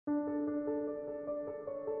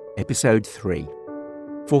Episode 3.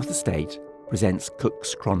 Fourth Estate presents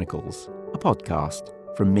Cook's Chronicles, a podcast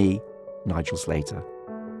from me, Nigel Slater.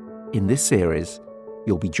 In this series,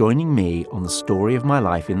 you'll be joining me on the story of my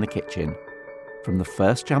life in the kitchen, from the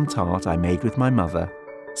first jam tart I made with my mother,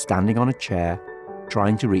 standing on a chair,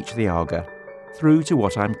 trying to reach the Aga, through to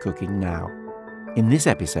what I'm cooking now. In this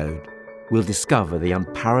episode, we'll discover the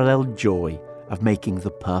unparalleled joy of making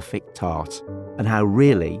the perfect tart, and how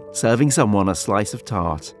really serving someone a slice of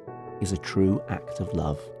tart is a true act of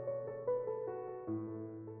love.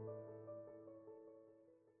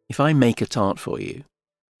 If I make a tart for you,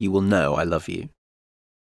 you will know I love you.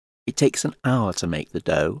 It takes an hour to make the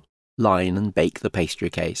dough, line and bake the pastry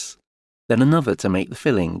case, then another to make the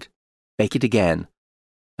filling, bake it again,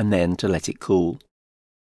 and then to let it cool.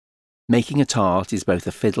 Making a tart is both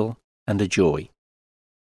a fiddle and a joy.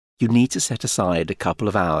 You need to set aside a couple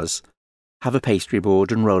of hours, have a pastry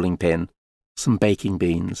board and rolling pin, some baking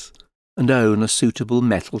beans, and own a suitable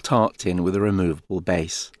metal tart tin with a removable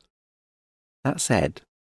base. That said,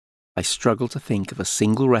 I struggle to think of a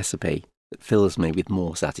single recipe that fills me with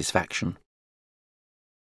more satisfaction.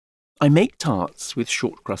 I make tarts with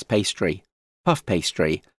short crust pastry, puff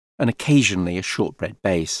pastry, and occasionally a shortbread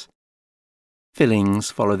base.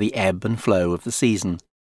 Fillings follow the ebb and flow of the season.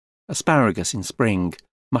 Asparagus in spring,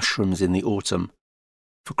 mushrooms in the autumn.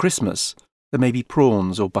 For Christmas, there may be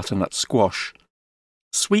prawns or butternut squash.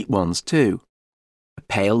 Sweet ones too. A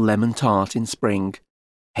pale lemon tart in spring,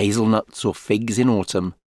 hazelnuts or figs in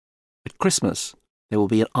autumn. At Christmas, there will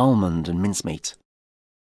be an almond and mincemeat.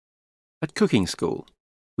 At cooking school,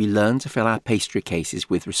 we learn to fill our pastry cases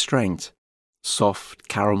with restraint. Soft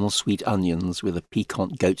caramel sweet onions with a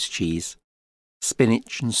piquant goat's cheese,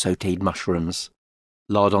 spinach and sautéed mushrooms,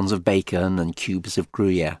 lardons of bacon and cubes of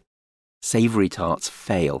Gruyere. Savoury tarts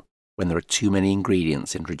fail when there are too many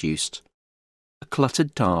ingredients introduced. A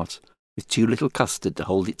cluttered tart with too little custard to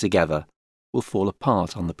hold it together will fall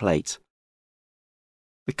apart on the plate.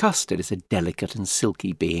 The custard is a delicate and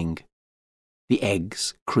silky being. The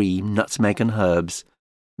eggs, cream, nutmeg and herbs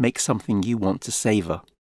make something you want to savour.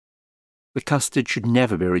 The custard should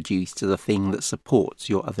never be reduced to the thing that supports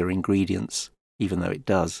your other ingredients, even though it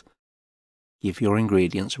does. Give your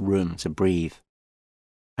ingredients room to breathe.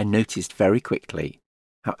 I noticed very quickly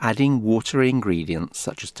how adding watery ingredients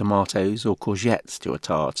such as tomatoes or courgettes to a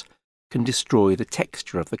tart can destroy the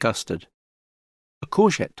texture of the custard. A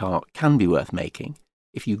courgette tart can be worth making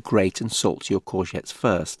if you grate and salt your courgettes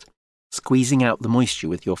first, squeezing out the moisture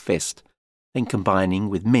with your fist, then combining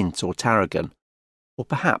with mint or tarragon, or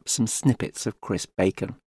perhaps some snippets of crisp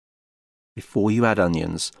bacon. Before you add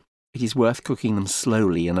onions, it is worth cooking them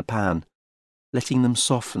slowly in a pan, letting them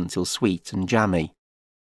soften till sweet and jammy.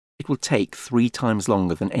 It will take 3 times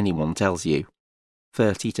longer than anyone tells you,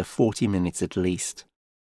 30 to 40 minutes at least.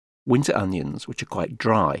 Winter onions, which are quite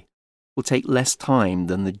dry, will take less time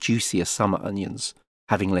than the juicier summer onions,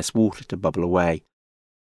 having less water to bubble away.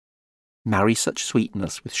 Marry such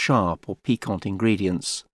sweetness with sharp or piquant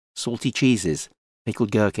ingredients, salty cheeses,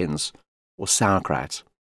 pickled gherkins, or sauerkraut.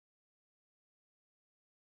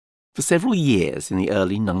 For several years in the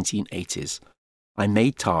early 1980s, I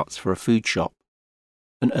made tarts for a food shop.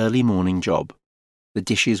 An early morning job. The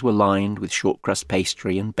dishes were lined with short crust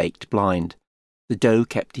pastry and baked blind, the dough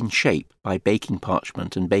kept in shape by baking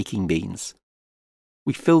parchment and baking beans.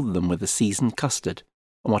 We filled them with a seasoned custard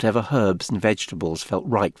and whatever herbs and vegetables felt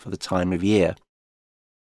right for the time of year.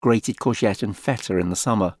 Grated courgette and feta in the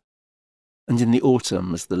summer. And in the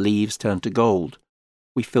autumn, as the leaves turned to gold,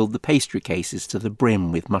 we filled the pastry cases to the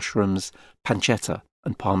brim with mushrooms, pancetta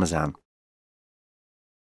and parmesan.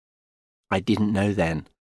 I didn't know then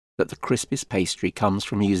that the crispest pastry comes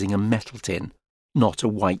from using a metal tin, not a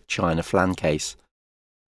white china flan case.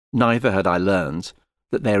 Neither had I learned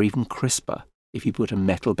that they're even crisper if you put a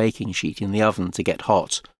metal baking sheet in the oven to get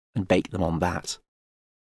hot and bake them on that.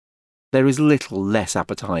 There is little less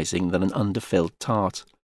appetizing than an underfilled tart.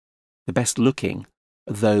 The best looking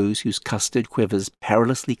are those whose custard quivers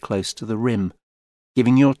perilously close to the rim,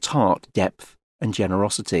 giving your tart depth and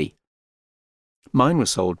generosity. Mine were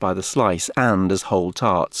sold by the slice and as whole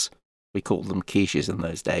tarts. We called them quiches in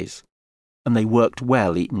those days. And they worked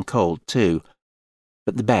well eaten cold too.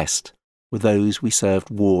 But the best were those we served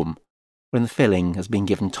warm, when the filling has been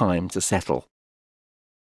given time to settle.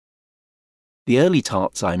 The early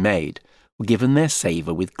tarts I made were given their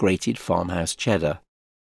savour with grated farmhouse cheddar.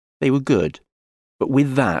 They were good, but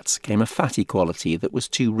with that came a fatty quality that was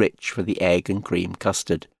too rich for the egg and cream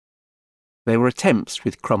custard. There were attempts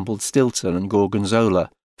with crumbled Stilton and Gorgonzola,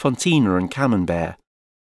 Fontina and Camembert,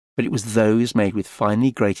 but it was those made with finely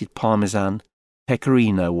grated Parmesan,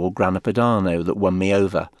 Pecorino or Grana Padano that won me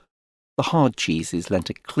over The hard cheeses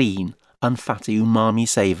lent a clean, unfatty umami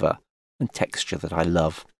savour and texture that I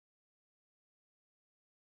love.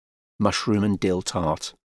 Mushroom and dill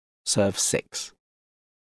tart. Serve 6.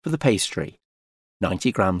 For the pastry,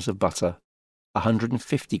 90 grams of butter,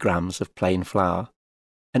 150 grams of plain flour,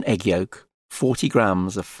 an egg yolk, 40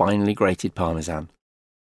 grams of finely grated parmesan.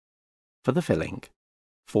 For the filling,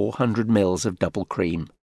 400 ml of double cream,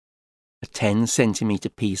 a 10 centimetre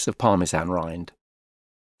piece of parmesan rind,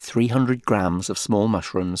 300 grams of small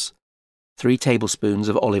mushrooms, 3 tablespoons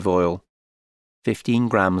of olive oil, 15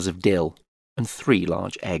 grams of dill, and 3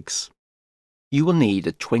 large eggs. You will need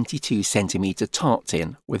a 22 centimetre tart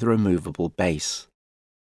tin with a removable base.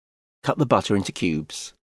 Cut the butter into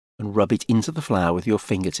cubes and rub it into the flour with your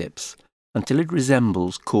fingertips until it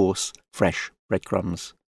resembles coarse, fresh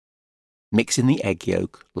breadcrumbs. Mix in the egg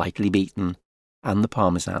yolk, lightly beaten, and the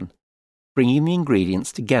parmesan, bringing the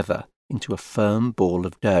ingredients together into a firm ball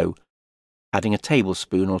of dough, adding a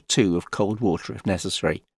tablespoon or 2 of cold water if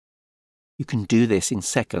necessary. You can do this in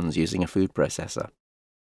seconds using a food processor.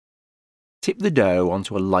 Tip the dough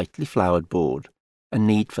onto a lightly floured board and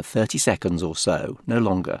knead for 30 seconds or so, no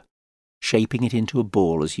longer, shaping it into a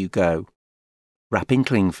ball as you go. Wrap in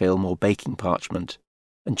cling film or baking parchment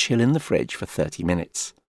and chill in the fridge for 30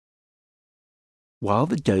 minutes. While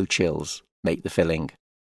the dough chills, make the filling.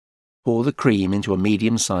 Pour the cream into a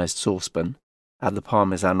medium-sized saucepan, add the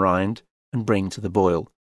parmesan rind and bring to the boil.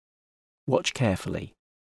 Watch carefully,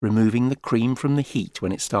 removing the cream from the heat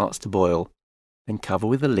when it starts to boil, then cover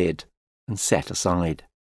with a lid and set aside.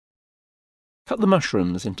 Cut the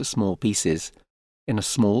mushrooms into small pieces. In a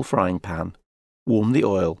small frying pan, warm the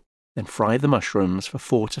oil, then fry the mushrooms for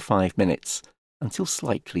 4 to 5 minutes until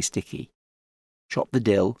slightly sticky. Chop the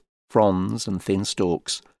dill, fronds and thin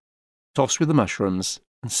stalks, toss with the mushrooms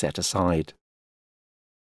and set aside.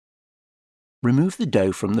 Remove the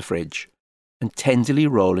dough from the fridge and tenderly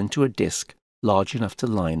roll into a disc large enough to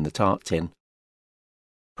line the tart tin.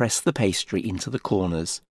 Press the pastry into the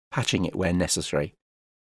corners, patching it where necessary.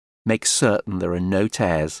 Make certain there are no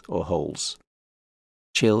tears or holes.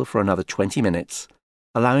 Chill for another 20 minutes,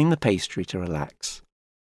 allowing the pastry to relax.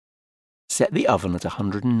 Set the oven at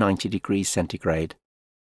 190 degrees centigrade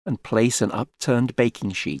and place an upturned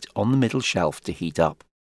baking sheet on the middle shelf to heat up.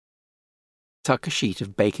 Tuck a sheet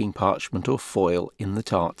of baking parchment or foil in the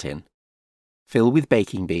tart tin. Fill with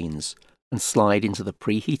baking beans and slide into the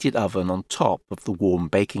preheated oven on top of the warm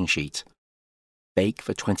baking sheet. Bake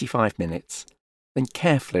for 25 minutes, then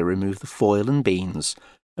carefully remove the foil and beans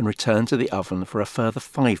and return to the oven for a further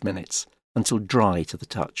 5 minutes until dry to the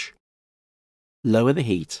touch. Lower the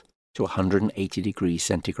heat to 180 degrees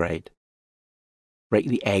centigrade. Break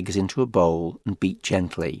the eggs into a bowl and beat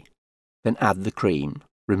gently, then add the cream,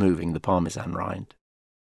 removing the parmesan rind.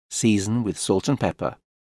 Season with salt and pepper,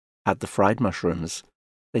 add the fried mushrooms,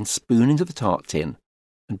 then spoon into the tart tin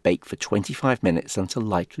and bake for 25 minutes until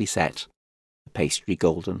lightly set, the pastry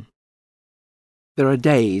golden. There are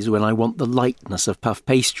days when I want the lightness of puff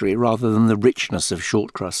pastry rather than the richness of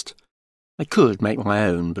short crust. I could make my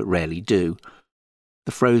own, but rarely do.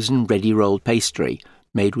 The frozen ready-rolled pastry,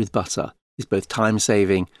 made with butter, is both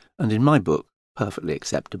time-saving and, in my book, perfectly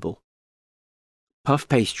acceptable. Puff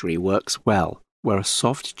pastry works well where a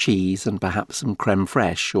soft cheese and perhaps some crème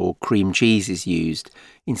fraîche or cream cheese is used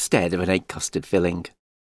instead of an egg custard filling.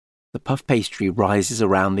 The puff pastry rises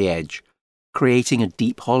around the edge, creating a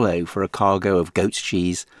deep hollow for a cargo of goat's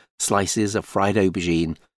cheese, slices of fried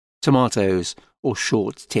aubergine, tomatoes, or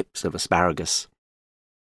short tips of asparagus.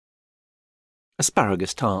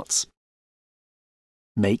 Asparagus tarts.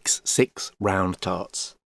 Makes 6 round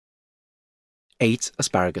tarts. 8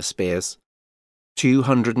 asparagus spears,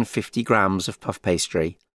 250 grams of puff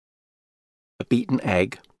pastry, a beaten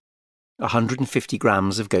egg, 150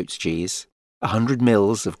 grams of goat's cheese, 100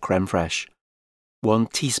 ml of crème fraîche, 1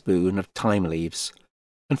 teaspoon of thyme leaves,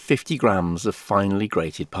 and 50 grams of finely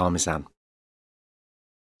grated parmesan.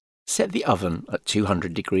 Set the oven at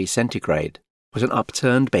 200 degrees centigrade. Put an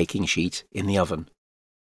upturned baking sheet in the oven.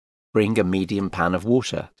 Bring a medium pan of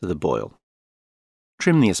water to the boil.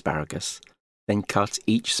 Trim the asparagus, then cut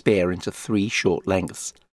each spear into 3 short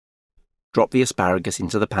lengths. Drop the asparagus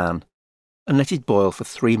into the pan and let it boil for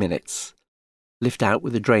 3 minutes. Lift out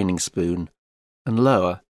with a draining spoon and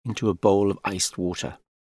lower into a bowl of iced water.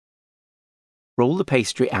 Roll the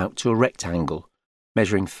pastry out to a rectangle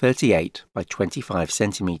measuring 38 by 25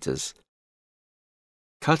 centimetres.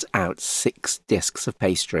 Cut out 6 discs of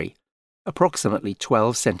pastry, approximately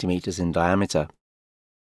 12 centimetres in diameter.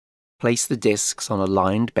 Place the discs on a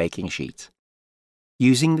lined baking sheet.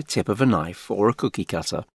 Using the tip of a knife or a cookie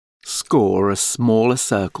cutter, Score a smaller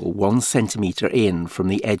circle 1 centimetre in from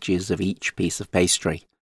the edges of each piece of pastry.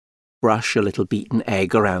 Brush a little beaten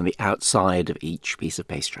egg around the outside of each piece of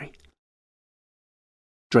pastry.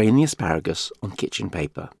 Drain the asparagus on kitchen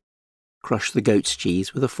paper. Crush the goat's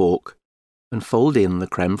cheese with a fork and fold in the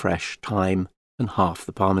crème fraîche, thyme and half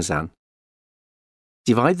the parmesan.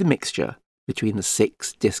 Divide the mixture between the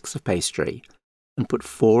 6 discs of pastry and put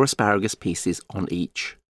 4 asparagus pieces on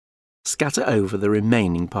each. Scatter over the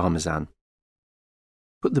remaining parmesan.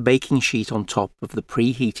 Put the baking sheet on top of the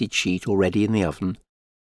preheated sheet already in the oven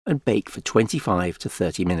and bake for 25 to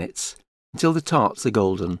 30 minutes until the tarts are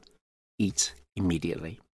golden. Eat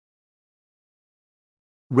immediately.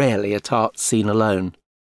 Rarely are tarts seen alone.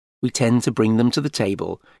 We tend to bring them to the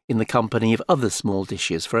table in the company of other small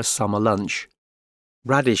dishes for a summer lunch.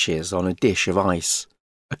 Radishes on a dish of ice,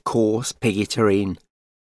 a coarse piggy terrine,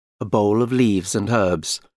 a bowl of leaves and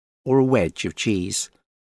herbs, or a wedge of cheese.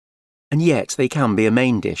 And yet they can be a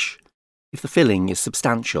main dish if the filling is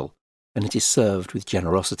substantial and it is served with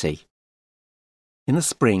generosity. In the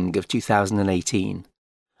spring of 2018,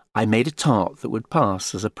 I made a tart that would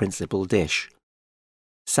pass as a principal dish.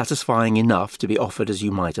 Satisfying enough to be offered as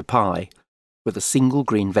you might a pie, with a single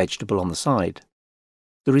green vegetable on the side.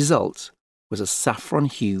 The result was a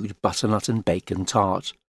saffron-hued butternut and bacon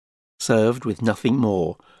tart, served with nothing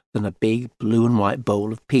more than a big blue and white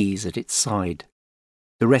bowl of peas at its side.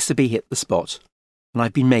 The recipe hit the spot, and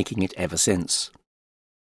I've been making it ever since.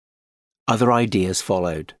 Other ideas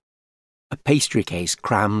followed. A pastry case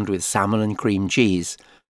crammed with salmon and cream cheese,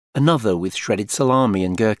 another with shredded salami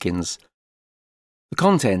and gherkins. The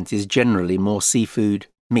content is generally more seafood,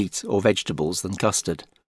 meat or vegetables than custard.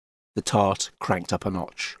 The tart cranked up a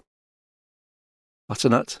notch.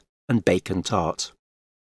 Butternut and bacon tart.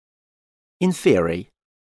 In theory,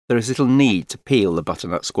 there is little need to peel the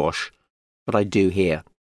butternut squash, but I do here.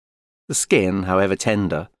 The skin, however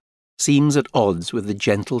tender, seems at odds with the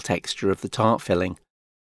gentle texture of the tart filling.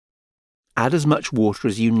 Add as much water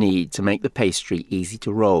as you need to make the pastry easy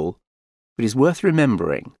to roll, but it is worth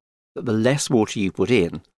remembering that the less water you put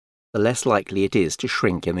in, the less likely it is to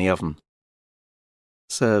shrink in the oven.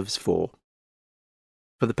 Serves for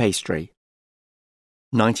the pastry,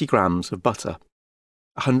 90 grams of butter,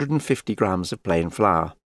 150 grams of plain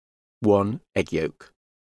flour, 1 egg yolk,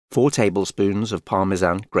 4 tablespoons of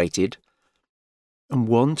parmesan grated, and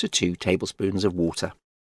 1 to 2 tablespoons of water.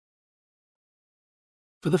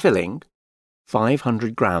 For the filling,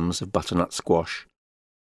 500 grams of butternut squash,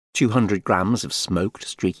 200 grams of smoked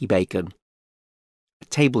streaky bacon, a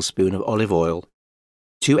tablespoon of olive oil,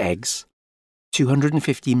 2 eggs,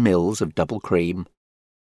 250 ml of double cream,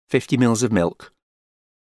 50 ml of milk,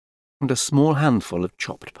 and a small handful of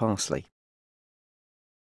chopped parsley.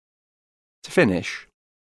 To finish,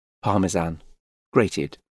 parmesan,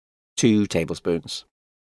 grated, 2 tablespoons.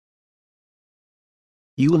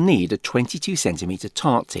 You will need a 22 centimetre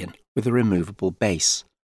tart tin with a removable base.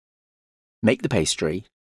 Make the pastry,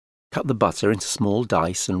 cut the butter into small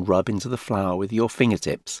dice and rub into the flour with your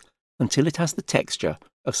fingertips until it has the texture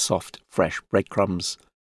of soft, fresh breadcrumbs.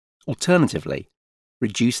 Alternatively,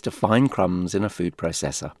 reduce to fine crumbs in a food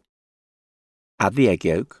processor. Add the egg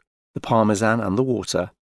yolk, the parmesan and the water,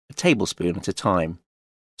 a tablespoon at a time,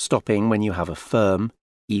 stopping when you have a firm,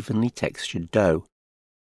 evenly textured dough.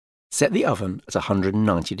 Set the oven at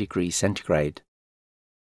 190 degrees centigrade.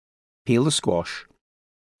 Peel the squash,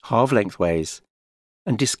 halve lengthways,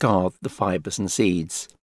 and discard the fibres and seeds.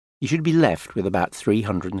 You should be left with about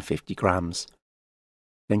 350 grams.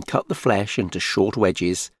 Then cut the flesh into short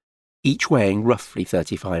wedges, each weighing roughly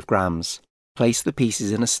 35 grams. Place the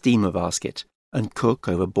pieces in a steamer basket and cook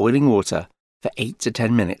over boiling water for 8 to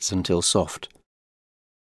 10 minutes until soft.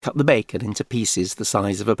 Cut the bacon into pieces the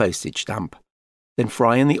size of a postage stamp. Then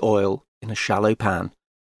fry in the oil in a shallow pan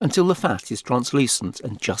until the fat is translucent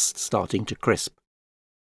and just starting to crisp.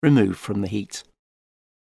 Remove from the heat.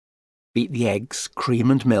 Beat the eggs,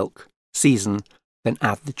 cream and milk, season, then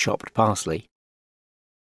add the chopped parsley.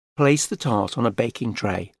 Place the tart on a baking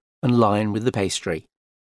tray and line with the pastry,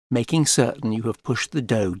 making certain you have pushed the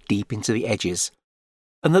dough deep into the edges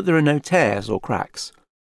and that there are no tears or cracks.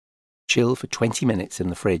 Chill for 20 minutes in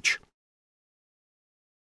the fridge.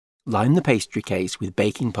 Line the pastry case with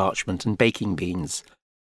baking parchment and baking beans,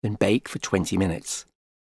 then bake for 20 minutes.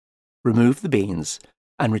 Remove the beans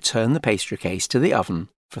and return the pastry case to the oven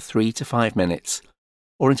for 3 to 5 minutes,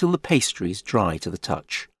 or until the pastry is dry to the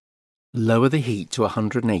touch. Lower the heat to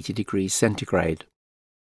 180 degrees centigrade.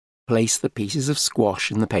 Place the pieces of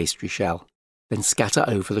squash in the pastry shell, then scatter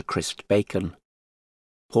over the crisped bacon.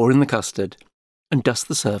 Pour in the custard and dust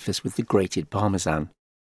the surface with the grated parmesan.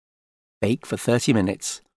 Bake for 30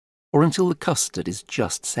 minutes or until the custard is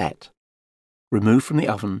just set. Remove from the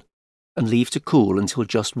oven and leave to cool until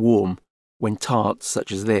just warm, when tarts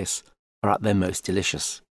such as this are at their most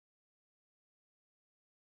delicious.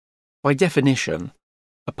 By definition,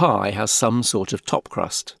 a pie has some sort of top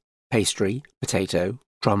crust, pastry, potato,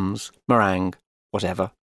 crumbs, meringue,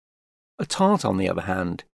 whatever. A tart, on the other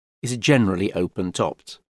hand, is generally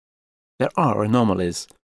open-topped. There are anomalies,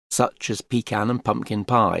 such as pecan and pumpkin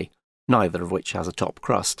pie, neither of which has a top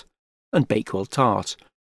crust, and Bakewell tart,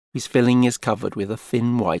 whose filling is covered with a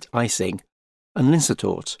thin white icing, and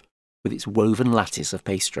Linsatort, with its woven lattice of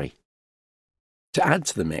pastry. To add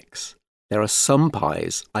to the mix, there are some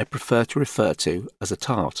pies I prefer to refer to as a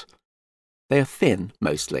tart. They are thin,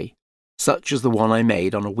 mostly, such as the one I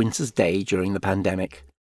made on a winter's day during the pandemic,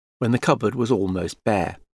 when the cupboard was almost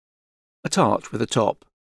bare. A tart with a top.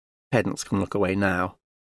 Pedants can look away now.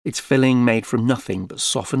 Its filling made from nothing but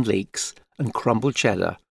softened leeks and crumbled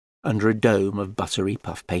cheddar under a dome of buttery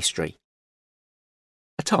puff pastry.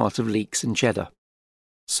 A tart of leeks and cheddar.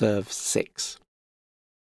 Serves 6.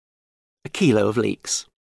 A kilo of leeks,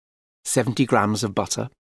 70 grams of butter,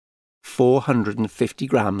 450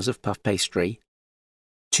 grams of puff pastry,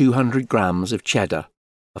 200 grams of cheddar,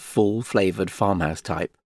 a full-flavoured farmhouse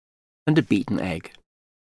type, and a beaten egg.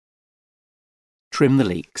 Trim the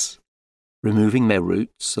leeks, removing their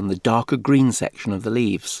roots and the darker green section of the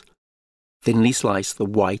leaves. Thinly slice the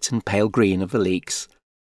white and pale green of the leeks,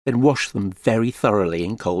 then wash them very thoroughly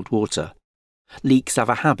in cold water. Leeks have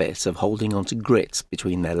a habit of holding onto grit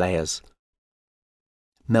between their layers.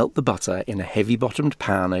 Melt the butter in a heavy-bottomed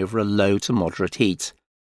pan over a low to moderate heat.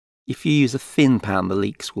 If you use a thin pan, the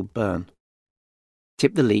leeks will burn.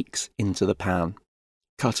 Tip the leeks into the pan.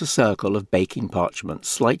 Cut a circle of baking parchment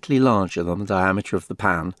slightly larger than the diameter of the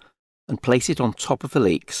pan and place it on top of the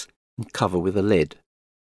leeks and cover with a lid.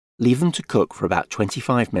 Leave them to cook for about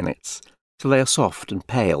 25 minutes till they are soft and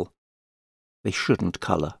pale. They shouldn't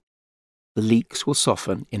colour. The leeks will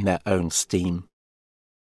soften in their own steam.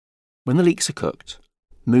 When the leeks are cooked,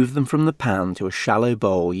 move them from the pan to a shallow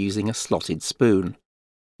bowl using a slotted spoon.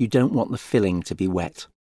 You don't want the filling to be wet.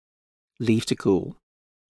 Leave to cool.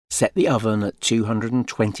 Set the oven at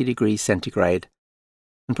 220 degrees centigrade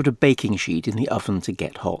and put a baking sheet in the oven to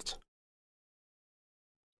get hot.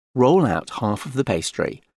 Roll out half of the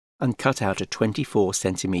pastry and cut out a 24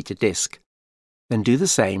 centimetre disc. Then do the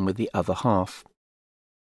same with the other half.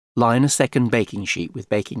 Line a second baking sheet with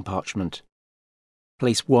baking parchment.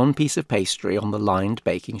 Place one piece of pastry on the lined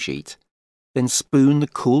baking sheet, then spoon the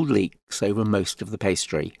cooled leeks over most of the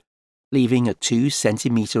pastry, leaving a 2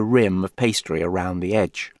 centimetre rim of pastry around the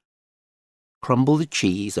edge. Crumble the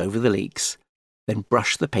cheese over the leeks, then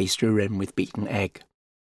brush the pastry rim with beaten egg.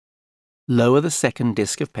 Lower the second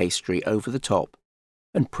disc of pastry over the top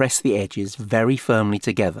and press the edges very firmly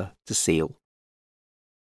together to seal.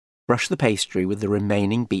 Brush the pastry with the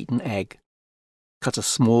remaining beaten egg. Cut a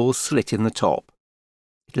small slit in the top.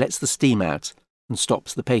 It lets the steam out and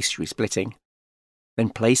stops the pastry splitting. Then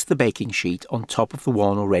place the baking sheet on top of the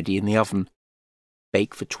one already in the oven.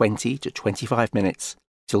 Bake for 20 to 25 minutes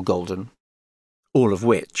till golden. All of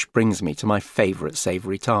which brings me to my favourite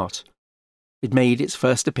savoury tart. It made its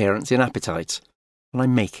first appearance in Appetite, and I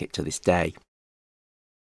make it to this day.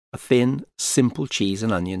 A thin, simple cheese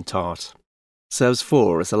and onion tart. Serves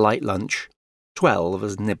 4 as a light lunch, 12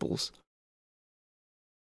 as nibbles.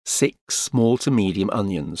 6 small to medium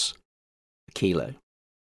onions, a kilo.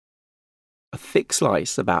 A thick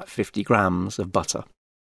slice, about 50 grams, of butter.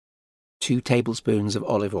 2 tablespoons of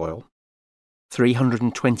olive oil.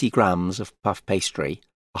 320 grams of puff pastry.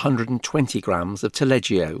 120 grams of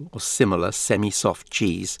taleggio or similar semi-soft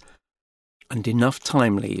cheese. And enough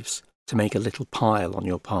thyme leaves to make a little pile on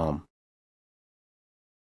your palm.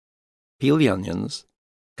 Peel the onions,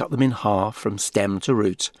 cut them in half from stem to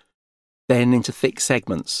root, then into thick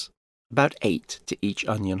segments, about 8 to each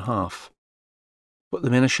onion half. Put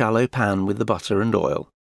them in a shallow pan with the butter and oil,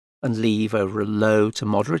 and leave over a low to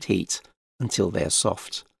moderate heat until they are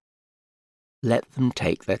soft. Let them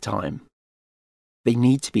take their time. They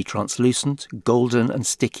need to be translucent, golden and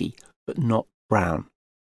sticky, but not brown.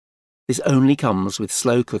 This only comes with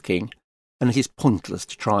slow cooking, and it is pointless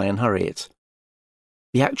to try and hurry it.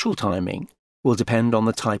 The actual timing will depend on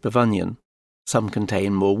the type of onion. Some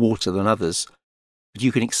contain more water than others, but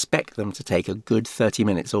you can expect them to take a good 30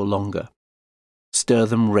 minutes or longer. Stir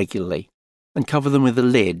them regularly, and cover them with a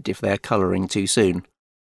lid if they are colouring too soon.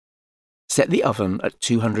 Set the oven at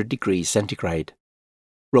 200 degrees centigrade.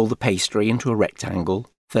 Roll the pastry into a rectangle,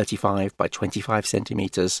 35 by 25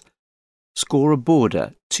 centimetres. Score a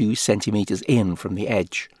border 2 centimetres in from the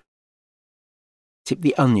edge. Tip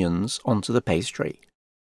the onions onto the pastry.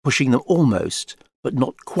 pushing them almost, but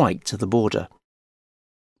not quite to the border.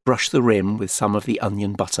 Brush the rim with some of the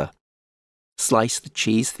onion butter. Slice the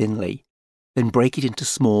cheese thinly, then break it into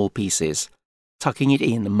small pieces, tucking it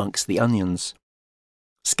in amongst the onions.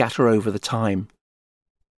 Scatter over the thyme.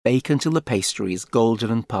 Bake until the pastry is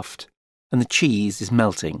golden and puffed, and the cheese is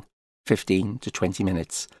melting, 15 to 20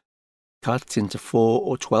 minutes. Cut into 4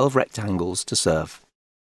 or 12 rectangles to serve.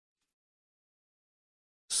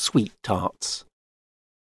 Sweet tarts.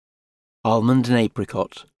 Almond and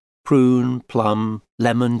apricot, prune, plum,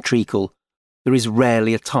 lemon, treacle. There is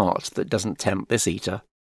rarely a tart that doesn't tempt this eater.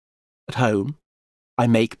 At home, I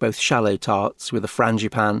make both shallow tarts with a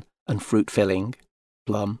frangipan and fruit filling,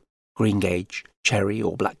 plum, greengage, cherry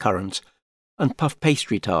or blackcurrant, and puff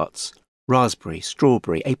pastry tarts, raspberry,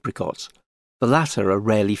 strawberry, apricot. The latter are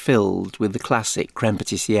rarely filled with the classic crème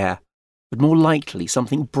pâtissière, but more likely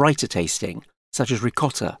something brighter tasting, such as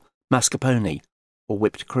ricotta, mascarpone, or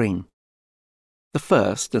whipped cream. The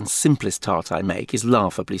first and simplest tart I make is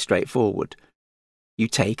laughably straightforward. You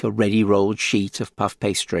take a ready-rolled sheet of puff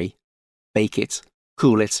pastry, bake it,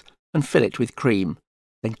 cool it, and fill it with cream,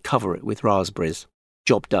 then cover it with raspberries.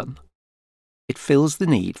 Job done. It fills the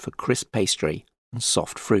need for crisp pastry and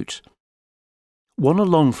soft fruit. One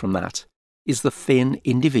along from that is the thin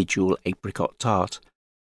individual apricot tart,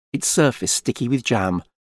 its surface sticky with jam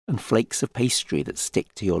and flakes of pastry that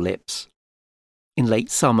stick to your lips. In late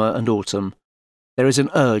summer and autumn, there is an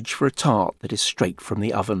urge for a tart that is straight from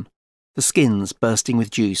the oven, the skins bursting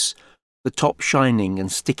with juice, the top shining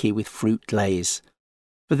and sticky with fruit glaze.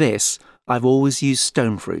 For this, I've always used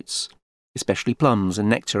stone fruits, especially plums and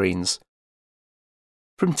nectarines.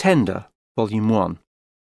 From Tender, Volume 1.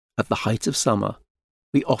 At the height of summer,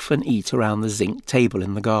 we often eat around the zinc table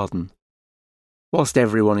in the garden. Whilst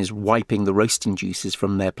everyone is wiping the roasting juices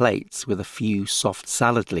from their plates with a few soft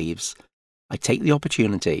salad leaves, I take the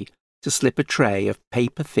opportunity to slip a tray of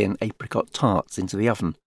paper-thin apricot tarts into the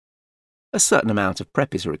oven. A certain amount of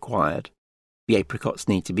prep is required. The apricots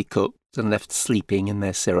need to be cooked and left sleeping in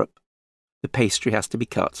their syrup. The pastry has to be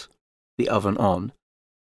cut, the oven on.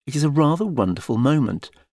 It is a rather wonderful moment,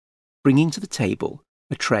 bringing to the table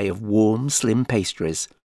a tray of warm, slim pastries,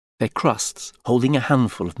 their crusts holding a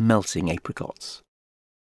handful of melting apricots.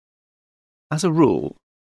 As a rule,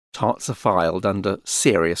 tarts are filed under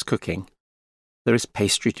serious cooking. There is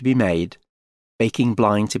pastry to be made, baking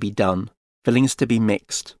blind to be done, fillings to be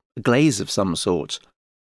mixed, a glaze of some sort,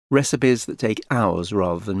 recipes that take hours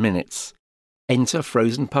rather than minutes. Enter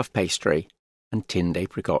frozen puff pastry and tinned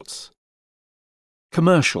apricots.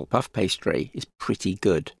 Commercial puff pastry is pretty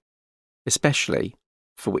good, especially,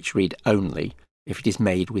 for which read only, if it is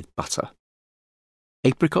made with butter.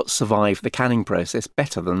 Apricots survive the canning process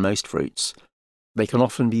better than most fruits. They can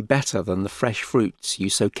often be better than the fresh fruits you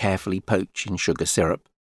so carefully poach in sugar syrup.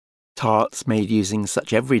 Tarts made using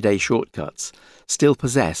such everyday shortcuts still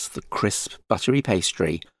possess the crisp, buttery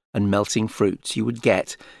pastry and melting fruits you would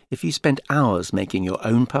get if you spent hours making your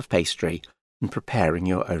own puff pastry and preparing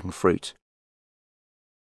your own fruit.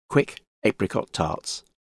 Quick apricot tarts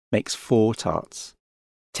makes 4 tarts,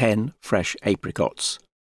 10 fresh apricots,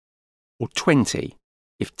 or 20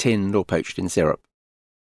 if tinned or poached in syrup.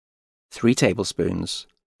 3 tablespoons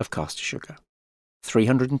of caster sugar,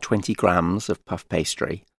 320 grams of puff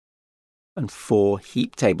pastry, and 4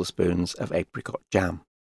 heaped tablespoons of apricot jam.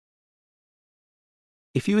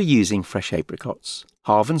 If you are using fresh apricots,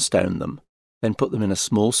 halve and stone them, then put them in a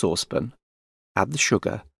small saucepan, add the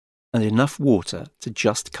sugar and enough water to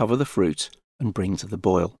just cover the fruit and bring to the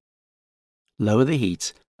boil. Lower the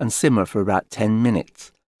heat and simmer for about 10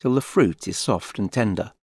 minutes till the fruit is soft and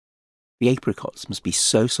tender. The apricots must be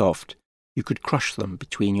so soft you could crush them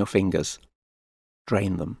between your fingers.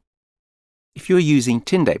 Drain them. If you are using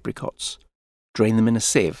tinned apricots, drain them in a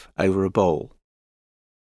sieve over a bowl.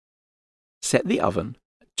 Set the oven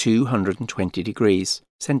at 220 degrees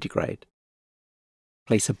centigrade.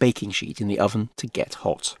 Place a baking sheet in the oven to get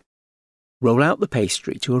hot. Roll out the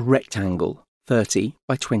pastry to a rectangle 30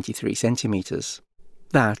 by 23 centimetres.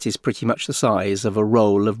 That is pretty much the size of a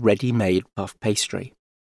roll of ready-made puff pastry.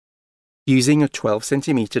 Using a 12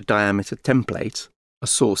 centimetre diameter template, a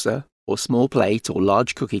saucer or small plate or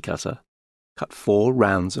large cookie cutter, cut 4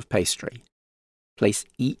 rounds of pastry. Place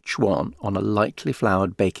each one on a lightly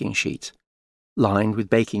floured baking sheet, lined with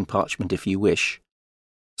baking parchment if you wish.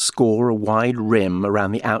 Score a wide rim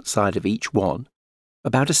around the outside of each one,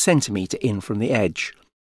 about a centimetre in from the edge.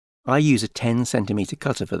 I use a 10 centimetre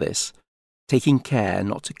cutter for this, taking care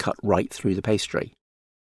not to cut right through the pastry.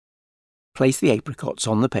 Place the apricots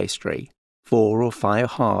on the pastry, 4 or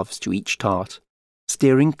 5 halves to each tart,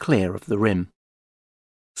 steering clear of the rim.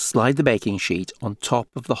 Slide the baking sheet on top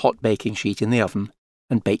of the hot baking sheet in the oven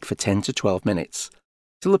and bake for 10 to 12 minutes,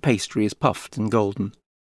 till the pastry is puffed and golden.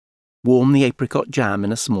 Warm the apricot jam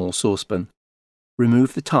in a small saucepan.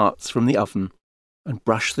 Remove the tarts from the oven and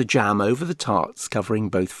brush the jam over the tarts, covering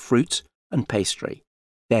both fruit and pastry.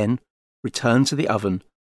 Then return to the oven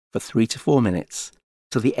for 3 to 4 minutes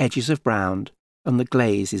till the edges have browned and the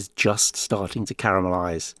glaze is just starting to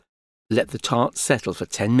caramelize. Let the tarts settle for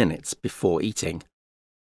 10 minutes before eating,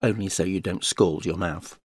 only so you don't scald your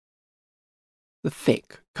mouth. The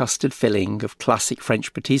thick custard filling of classic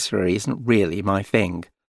French patisserie isn't really my thing.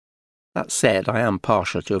 That said, I am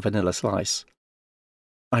partial to a vanilla slice.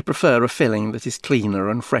 I prefer a filling that is cleaner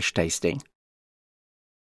and fresh tasting.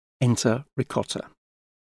 Enter ricotta.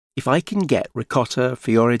 If I can get ricotta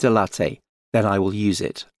fiore di latte, then I will use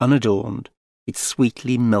it, unadorned, its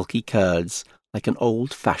sweetly milky curds like an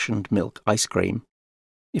old-fashioned milk ice cream.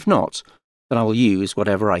 If not, then I will use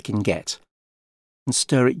whatever I can get, and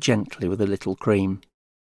stir it gently with a little cream.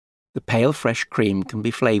 The pale fresh cream can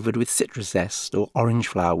be flavoured with citrus zest or orange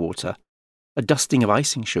flower water, a dusting of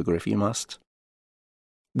icing sugar if you must.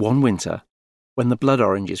 One winter, when the blood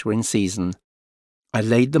oranges were in season, I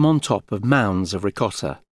laid them on top of mounds of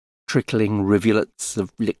ricotta, trickling rivulets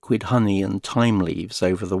of liquid honey and thyme leaves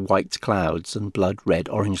over the white clouds and blood-red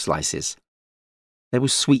orange slices. There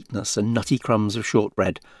was sweetness and nutty crumbs of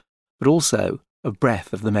shortbread, but also a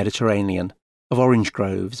breath of the Mediterranean, of orange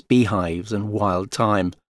groves, beehives and wild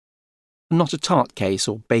thyme, and not a tart case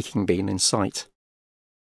or baking bean in sight.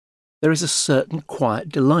 There is a certain quiet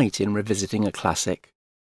delight in revisiting a classic.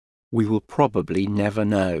 We will probably never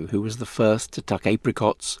know who was the first to tuck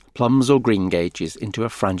apricots, plums or greengages into a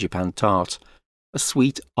frangipane tart, a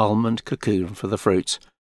sweet almond cocoon for the fruit.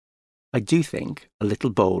 I do think a little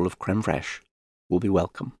bowl of crème fraîche will be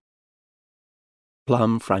welcome.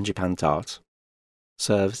 Plum frangipane tart.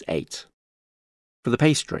 Serves 8. For the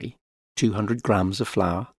pastry, 200 grams of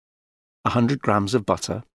flour, 100 grams of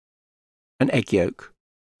butter, an egg yolk,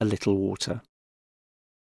 a little water.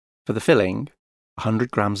 For the filling,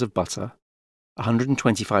 100 grams of butter,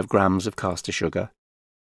 125 grams of caster sugar,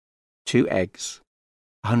 2 eggs,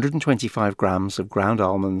 125 grams of ground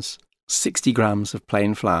almonds, 60 grams of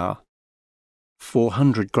plain flour,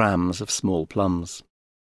 400 grams of small plums.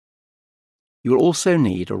 You will also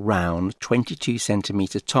need a round 22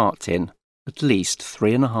 centimetre tart tin, at least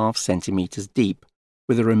 3.5 centimetres deep,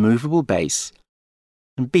 with a removable base,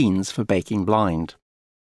 and beans for baking blind.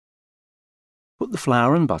 Put the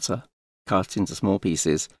flour and butter, cut into small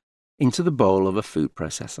pieces, into the bowl of a food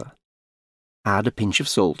processor. Add a pinch of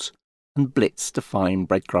salt and blitz to fine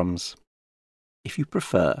breadcrumbs. If you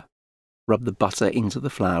prefer, rub the butter into the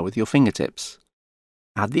flour with your fingertips.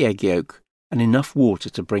 Add the egg yolk and enough water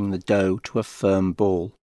to bring the dough to a firm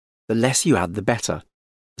ball. The less you add, the better,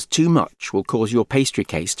 as too much will cause your pastry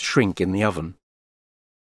case to shrink in the oven.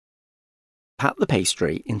 Pat the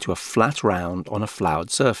pastry into a flat round on a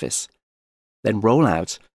floured surface, then roll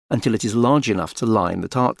out until it is large enough to line the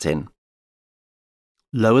tart tin.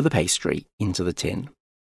 Lower the pastry into the tin.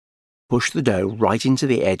 Push the dough right into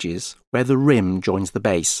the edges where the rim joins the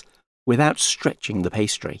base, without stretching the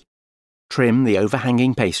pastry. Trim the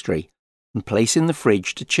overhanging pastry and place in the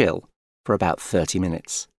fridge to chill for about 30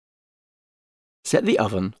 minutes. Set the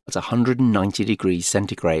oven at 190 degrees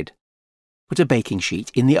centigrade. Put a baking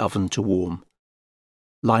sheet in the oven to warm.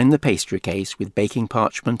 Line the pastry case with baking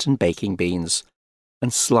parchment and baking beans,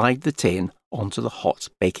 and slide the tin onto the hot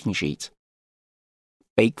baking sheet.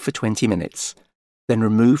 Bake for 20 minutes, then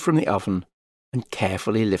remove from the oven and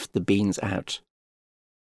carefully lift the beans out.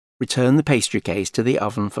 Return the pastry case to the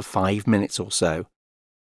oven for 5 minutes or so,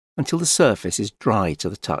 until the surface is dry to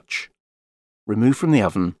the touch. Remove from the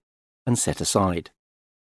oven and set aside.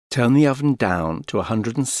 Turn the oven down to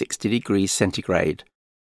 160 degrees centigrade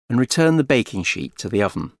and return the baking sheet to the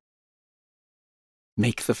oven.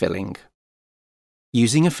 Make the filling.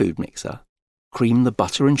 Using a food mixer, cream the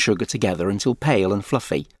butter and sugar together until pale and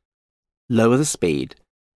fluffy. Lower the speed,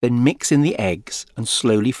 then mix in the eggs and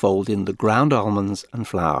slowly fold in the ground almonds and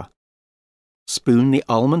flour. Spoon the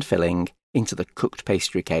almond filling into the cooked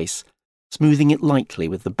pastry case, smoothing it lightly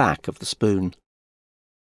with the back of the spoon.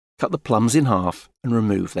 Cut the plums in half and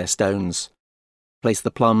remove their stones. Place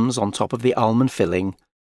the plums on top of the almond filling,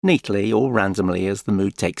 neatly or randomly as the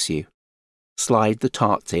mood takes you. Slide the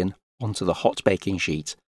tart tin onto the hot baking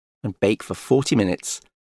sheet and bake for 40 minutes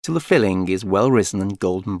till the filling is well risen and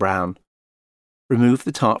golden brown. Remove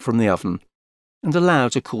the tart from the oven and allow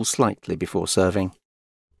to cool slightly before serving.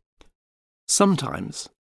 Sometimes,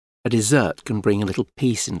 a dessert can bring a little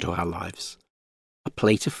peace into our lives. A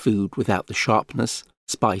plate of food without the sharpness,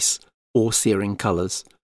 spice, or searing colours,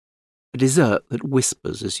 a dessert that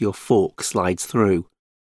whispers as your fork slides through.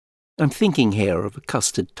 I'm thinking here of a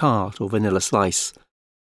custard tart or vanilla slice,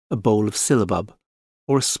 a bowl of syllabub,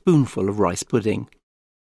 or a spoonful of rice pudding.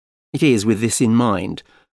 It is with this in mind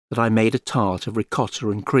that I made a tart of ricotta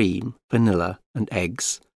and cream, vanilla and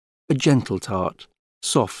eggs, a gentle tart,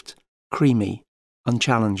 soft, creamy,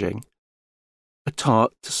 unchallenging. A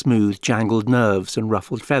tart to smooth jangled nerves and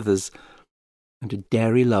ruffled feathers, and a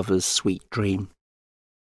dairy lover's sweet dream.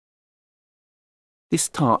 This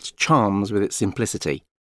tart charms with its simplicity.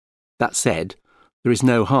 That said, there is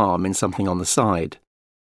no harm in something on the side.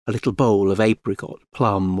 A little bowl of apricot,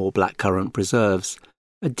 plum or blackcurrant preserves,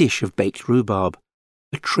 a dish of baked rhubarb,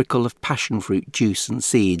 a trickle of passion fruit juice and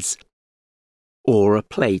seeds, or a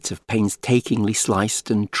plate of painstakingly sliced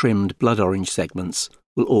and trimmed blood orange segments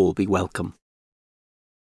will all be welcome.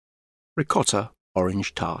 Ricotta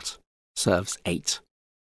orange tart serves 8.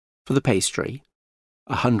 For the pastry,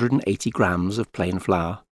 180 grams of plain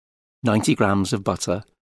flour, 90 grams of butter,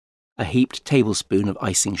 a heaped tablespoon of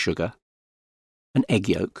icing sugar, an egg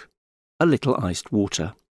yolk, a little iced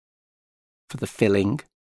water. For the filling,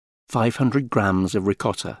 500 grams of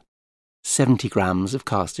ricotta, 70 grams of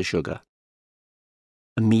caster sugar,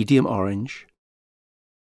 a medium orange,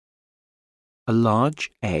 a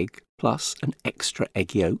large egg plus an extra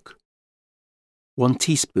egg yolk, 1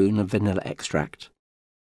 teaspoon of vanilla extract,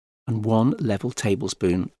 and 1 level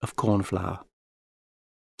tablespoon of corn flour.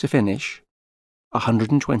 To finish,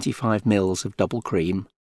 125 ml of double cream,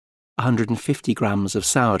 150 grams of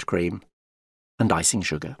sour cream, and icing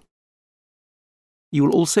sugar. You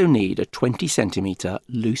will also need a 20 cm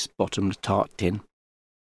loose-bottomed tart tin.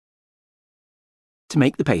 To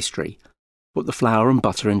make the pastry, put the flour and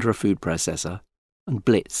butter into a food processor and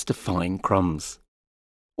blitz to fine crumbs.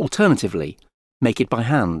 Alternatively, make it by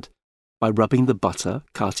hand by rubbing the butter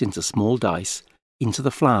cut into small dice into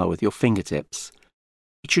the flour with your fingertips.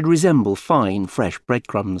 It should resemble fine, fresh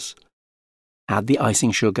breadcrumbs. Add the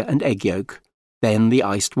icing sugar and egg yolk, then the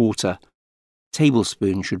iced water. A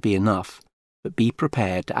tablespoon should be enough, but be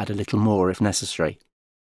prepared to add a little more if necessary.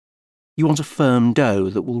 You want a firm dough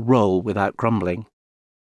that will roll without crumbling.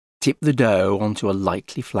 Tip the dough onto a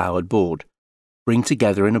lightly floured board, bring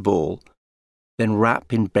together in a ball, then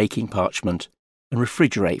wrap in baking parchment and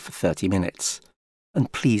refrigerate for 30 minutes.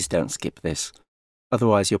 And please don't skip this,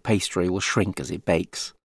 otherwise your pastry will shrink as it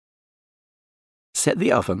bakes. Set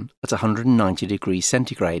the oven at 190 degrees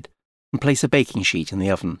centigrade and place a baking sheet in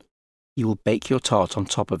the oven. You will bake your tart on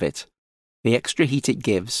top of it. The extra heat it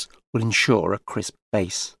gives will ensure a crisp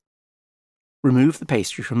base. Remove the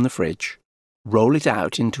pastry from the fridge, roll it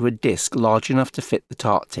out into a disc large enough to fit the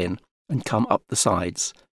tart tin and come up the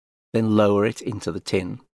sides, then lower it into the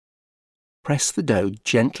tin. Press the dough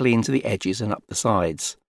gently into the edges and up the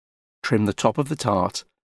sides. Trim the top of the tart,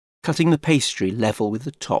 cutting the pastry level with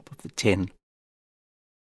the top of the tin.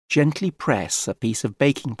 Gently press a piece of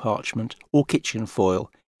baking parchment or kitchen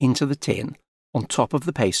foil into the tin on top of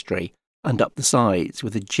the pastry and up the sides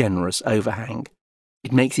with a generous overhang.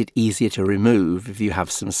 It makes it easier to remove if you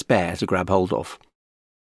have some spare to grab hold of.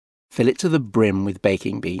 Fill it to the brim with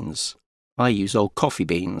baking beans. I use old coffee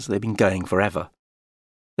beans, they've been going forever.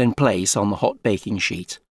 Then place on the hot baking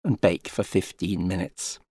sheet and bake for 15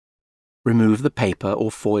 minutes. Remove the paper or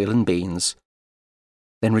foil and beans.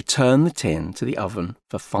 Then return the tin to the oven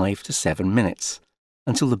for 5 to 7 minutes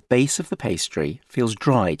until the base of the pastry feels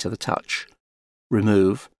dry to the touch.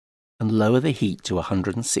 Remove and lower the heat to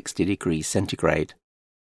 160 degrees centigrade.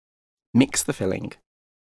 Mix the filling.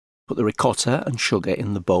 Put the ricotta and sugar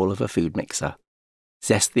in the bowl of a food mixer.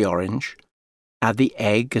 Zest the orange. Add the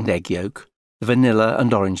egg and egg yolk, the vanilla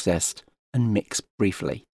and orange zest, and mix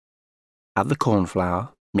briefly. Add the corn flour,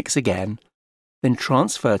 mix again, then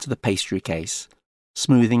transfer to the pastry case,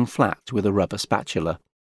 smoothing flat with a rubber spatula.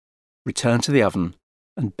 Return to the oven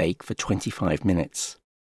and bake for 25 minutes.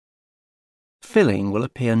 Filling will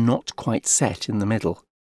appear not quite set in the middle.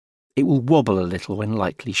 It will wobble a little when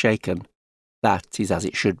lightly shaken. That is as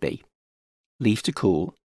it should be. Leave to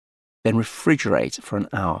cool, then refrigerate for an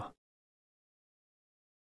hour.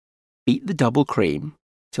 Beat the double cream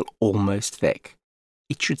till almost thick.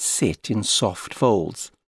 It should sit in soft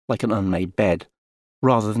folds, like an unmade bed,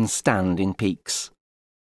 rather than stand in peaks.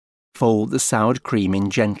 Fold the soured cream in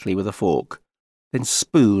gently with a fork, then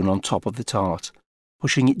spoon on top of the tart,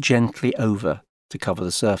 pushing it gently over to cover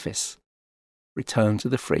the surface. Return to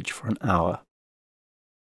the fridge for an hour.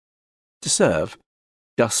 To serve,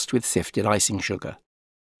 dust with sifted icing sugar.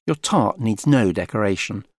 Your tart needs no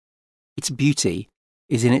decoration. Its beauty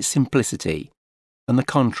is in its simplicity and the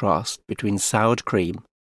contrast between soured cream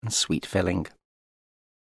and sweet filling.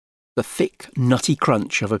 the thick, nutty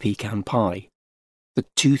crunch of a pecan pie, the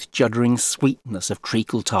tooth-juddering sweetness of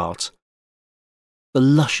treacle tart, the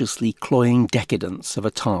lusciously cloying decadence of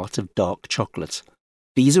a tart of dark chocolate.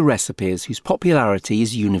 These are recipes whose popularity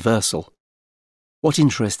is universal. What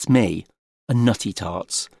interests me are nutty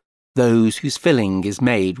tarts, those whose filling is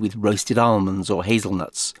made with roasted almonds or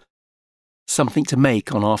hazelnuts. Something to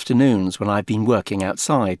make on afternoons when I've been working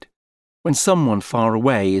outside, when someone far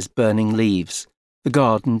away is burning leaves, the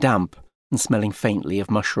garden damp and smelling faintly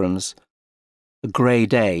of mushrooms, a grey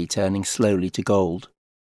day turning slowly to gold.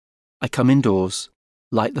 I come indoors,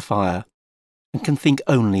 light the fire, and can think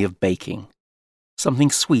only of baking.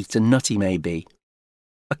 Something sweet and nutty maybe,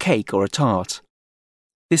 a cake or a tart.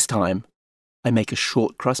 This time, I make a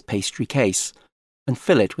short crust pastry case and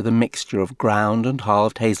fill it with a mixture of ground and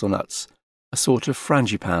halved hazelnuts, a sort of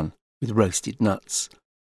frangipan with roasted nuts.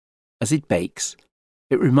 As it bakes,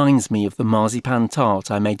 it reminds me of the marzipan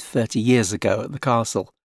tart I made 30 years ago at the castle,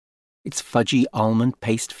 its fudgy almond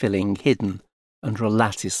paste filling hidden under a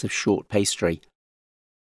lattice of short pastry.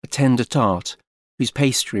 A tender tart whose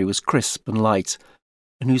pastry was crisp and light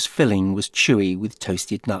and whose filling was chewy with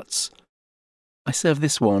toasted nuts. I serve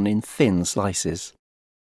this one in thin slices.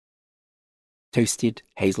 Toasted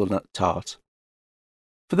hazelnut tart.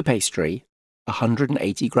 For the pastry,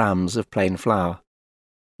 180 grams of plain flour,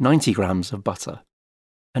 90 grams of butter,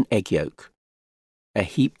 an egg yolk, a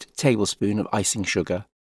heaped tablespoon of icing sugar,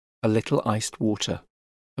 a little iced water,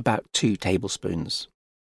 about 2 tablespoons.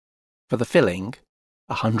 For the filling,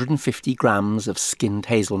 150 grams of skinned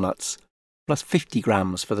hazelnuts, plus 50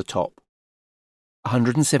 grams for the top,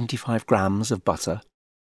 175 grams of butter,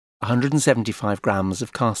 175 grams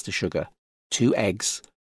of caster sugar, 2 eggs,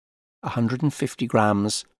 150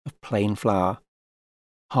 grams of plain flour,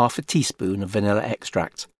 half a teaspoon of vanilla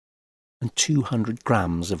extract, and 200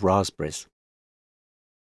 grams of raspberries.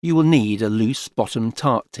 You will need a loose bottom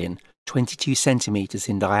tart tin 22 centimetres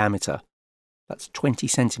in diameter. That's 20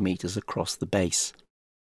 centimetres across the base.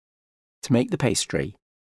 To make the pastry,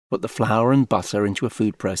 put the flour and butter into a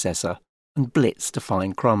food processor and blitz to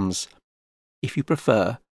fine crumbs. If you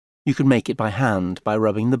prefer, you can make it by hand by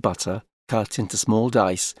rubbing the butter, cut into small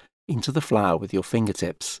dice, into the flour with your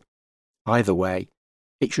fingertips. Either way,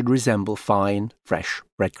 it should resemble fine, fresh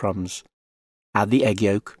breadcrumbs. Add the egg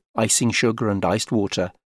yolk, icing sugar and iced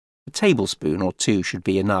water. A tablespoon or 2 should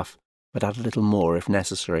be enough, but add a little more if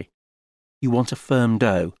necessary. You want a firm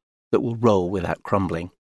dough that will roll without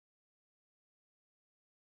crumbling.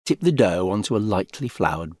 Tip the dough onto a lightly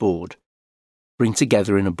floured board. Bring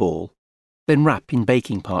together in a ball, then wrap in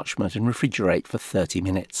baking parchment and refrigerate for 30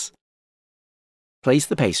 minutes. Place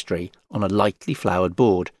the pastry on a lightly floured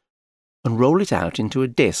board and roll it out into a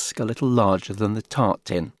disc a little larger than the tart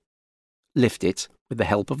tin. Lift it, with the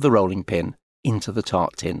help of the rolling pin, into the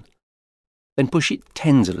tart tin. Then push it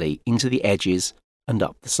tenderly into the edges and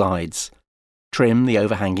up the sides. Trim the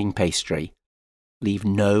overhanging pastry. Leave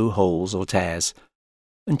no holes or tears,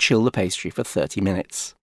 and chill the pastry for 30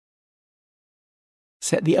 minutes.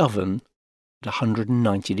 Set the oven at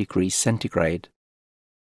 190 degrees centigrade.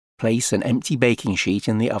 Place an empty baking sheet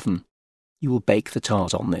in the oven. You will bake the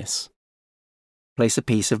tart on this. Place a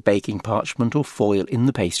piece of baking parchment or foil in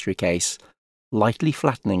the pastry case, lightly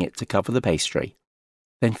flattening it to cover the pastry.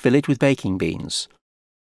 Then fill it with baking beans.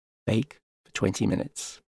 Bake for 20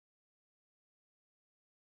 minutes.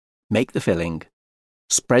 Make the filling.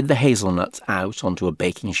 Spread the hazelnuts out onto a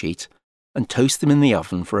baking sheet and toast them in the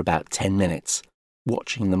oven for about 10 minutes,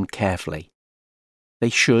 watching them carefully. They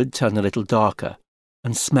should turn a little darker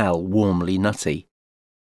and smell warmly nutty.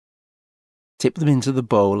 Tip them into the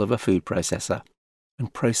bowl of a food processor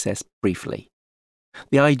and process briefly.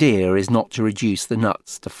 The idea is not to reduce the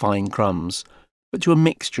nuts to fine crumbs, but to a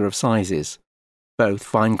mixture of sizes, both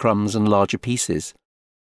fine crumbs and larger pieces.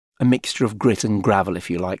 A mixture of grit and gravel, if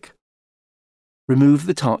you like. Remove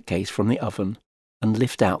the tart case from the oven and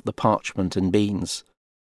lift out the parchment and beans.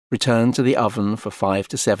 Return to the oven for 5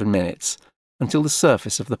 to 7 minutes until the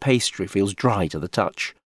surface of the pastry feels dry to the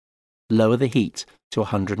touch. Lower the heat to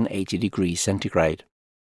 180 degrees centigrade.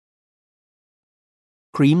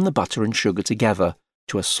 Cream the butter and sugar together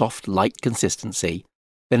to a soft, light consistency,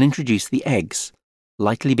 then introduce the eggs,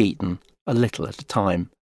 lightly beaten, a little at a time.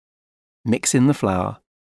 Mix in the flour,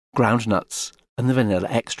 ground nuts, and the vanilla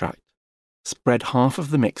extract. Spread half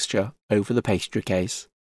of the mixture over the pastry case.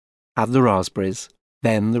 Add the raspberries,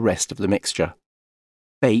 then the rest of the mixture.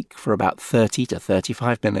 Bake for about 30 to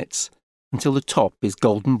 35 minutes until the top is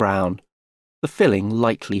golden brown, the filling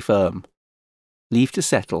lightly firm. Leave to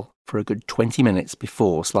settle for a good 20 minutes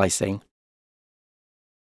before slicing.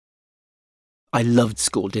 I loved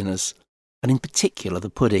school dinners. and in particular the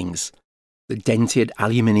puddings. The dented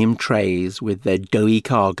aluminium trays with their doughy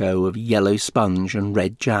cargo of yellow sponge and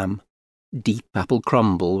red jam, deep apple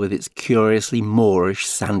crumble with its curiously Moorish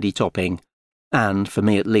sandy topping, and, for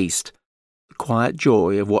me at least, the quiet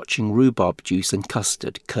joy of watching rhubarb juice and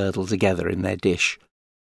custard curdle together in their dish.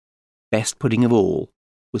 Best pudding of all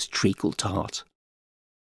was treacle tart.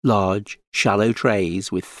 Large, shallow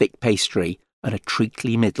trays with thick pastry and a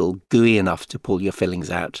treacly middle gooey enough to pull your fillings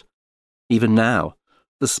out. Even now,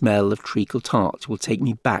 the smell of treacle tart will take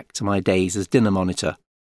me back to my days as dinner monitor,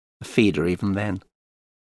 a feeder even then.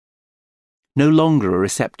 No longer a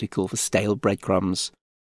receptacle for stale breadcrumbs,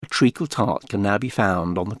 a treacle tart can now be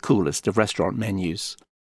found on the coolest of restaurant menus.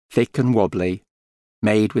 Thick and wobbly,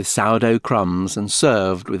 made with sourdough crumbs and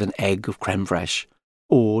served with an egg of creme fraiche,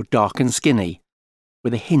 or dark and skinny,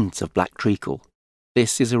 with a hint of black treacle.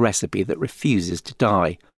 This is a recipe that refuses to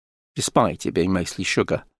die, despite it being mostly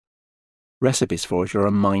sugar. Recipes for it are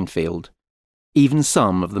a minefield. Even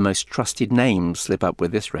some of the most trusted names slip up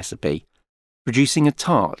with this recipe, producing a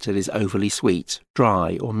tart that is overly sweet,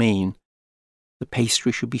 dry, or mean. The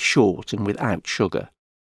pastry should be short and without sugar,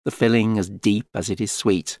 the filling as deep as it is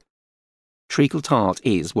sweet. Treacle tart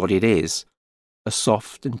is what it is, a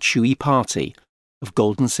soft and chewy party of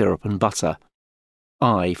golden syrup and butter.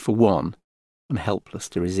 I, for one, am helpless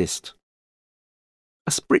to resist.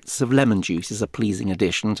 A spritz of lemon juice is a pleasing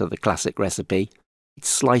addition to the classic recipe. It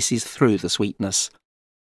slices through the sweetness.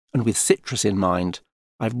 And with citrus in mind,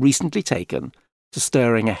 I've recently taken to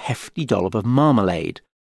stirring a hefty dollop of marmalade,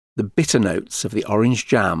 the bitter notes of the orange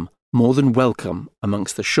jam more than welcome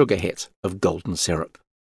amongst the sugar hit of golden syrup.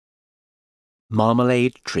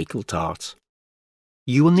 Marmalade treacle tart.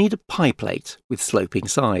 You will need a pie plate with sloping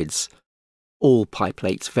sides. All pie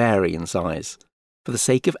plates vary in size. For the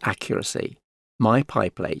sake of accuracy, my pie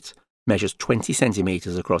plate measures 20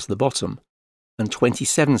 centimetres across the bottom and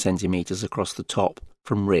 27 centimetres across the top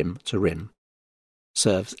from rim to rim.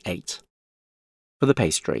 Serves 8. For the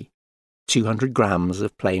pastry, 200 grams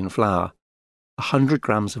of plain flour, 100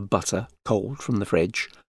 grams of butter cold from the fridge,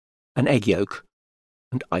 an egg yolk,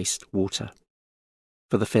 and iced water.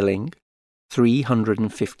 For the filling,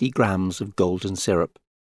 350 grams of golden syrup,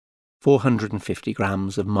 450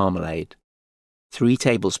 grams of marmalade, 3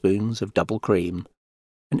 tablespoons of double cream,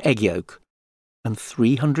 an egg yolk, and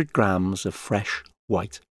 300 grams of fresh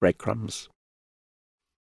white breadcrumbs.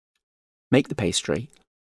 Make the pastry,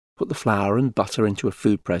 put the flour and butter into a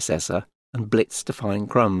food processor and blitz to fine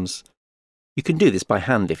crumbs. You can do this by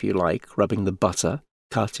hand if you like, rubbing the butter,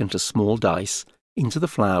 cut into small dice, into the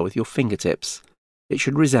flour with your fingertips. It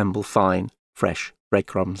should resemble fine, fresh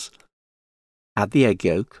breadcrumbs. Add the egg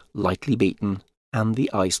yolk, lightly beaten, and the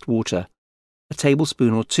iced water. A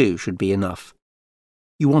tablespoon or 2 should be enough.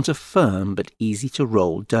 You want a firm but easy to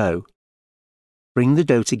roll dough. Bring the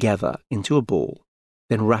dough together into a ball,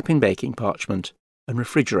 then wrap in baking parchment and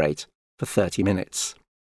refrigerate for 30 minutes.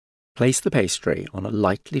 Place the pastry on a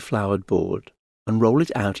lightly floured board and roll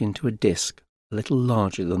it out into a disc a little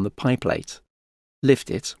larger than the pie plate. Lift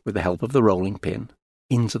it, with the help of the rolling pin,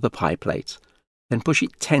 into the pie plate, then push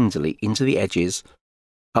it tenderly into the edges,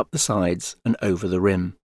 up the sides and over the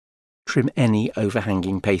rim. Trim any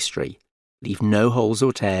overhanging pastry. Leave no holes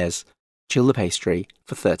or tears. Chill the pastry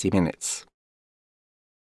for 30 minutes.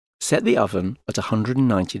 Set the oven at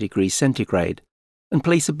 190 degrees centigrade and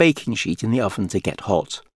place a baking sheet in the oven to get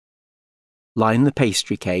hot. Line the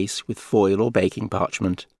pastry case with foil or baking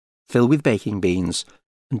parchment, fill with baking beans,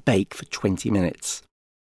 and bake for 20 minutes.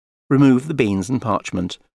 Remove the beans and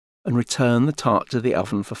parchment and return the tart to the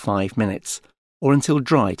oven for 5 minutes or until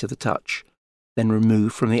dry to the touch. Then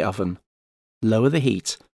remove from the oven. Lower the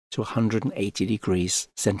heat to 180 degrees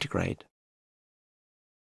centigrade.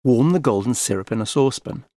 Warm the golden syrup in a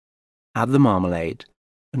saucepan. Add the marmalade,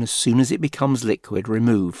 and as soon as it becomes liquid,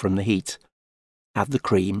 remove from the heat. Add the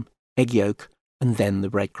cream, egg yolk, and then the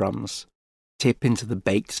breadcrumbs. Tip into the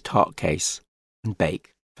baked tart case and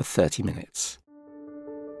bake for 30 minutes.